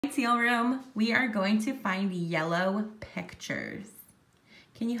Teal Room, we are going to find yellow pictures.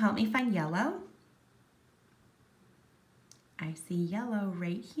 Can you help me find yellow? I see yellow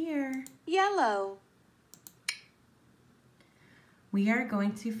right here. Yellow. We are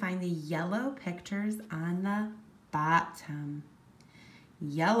going to find the yellow pictures on the bottom.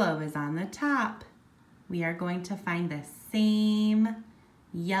 Yellow is on the top. We are going to find the same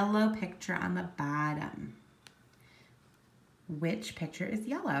yellow picture on the bottom. Which picture is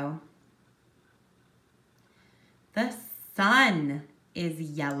yellow? The sun is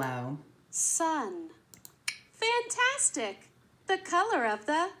yellow. Sun. Fantastic! The color of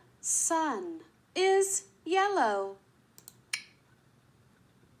the sun is yellow.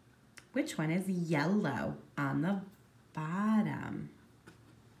 Which one is yellow on the bottom?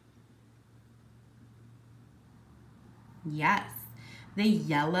 Yes, the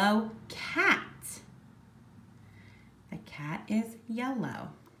yellow cat. The cat is yellow.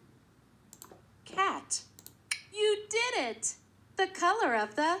 Cat. You did it! The color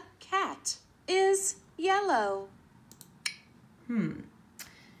of the cat is yellow.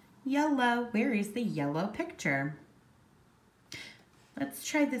 Yellow. Where is the yellow picture? Let's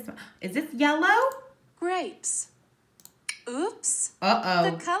try this one. Is this yellow? Grapes. Oops.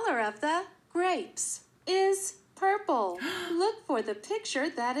 Uh-oh. The color of the grapes is purple. Look for the picture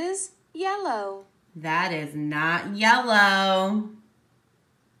that is yellow. That is not yellow.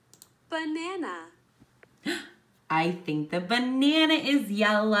 Banana. I think the banana is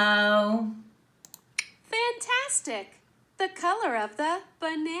yellow. Fantastic! The color of the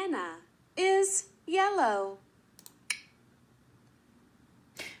banana is yellow.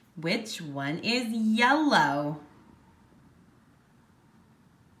 Which one is yellow?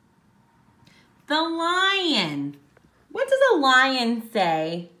 The lion. What does a lion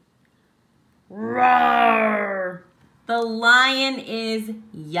say? Roar! The lion is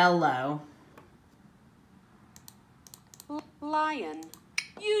yellow. Lion.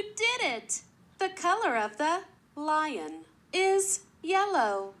 You did it! The color of the lion is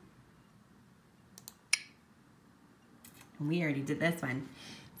yellow. We already did this one.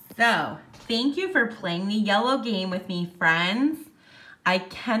 So, thank you for playing the yellow game with me, friends. I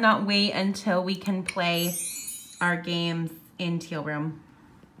cannot wait until we can play our games in Teal Room.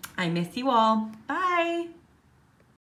 I miss you all. Bye.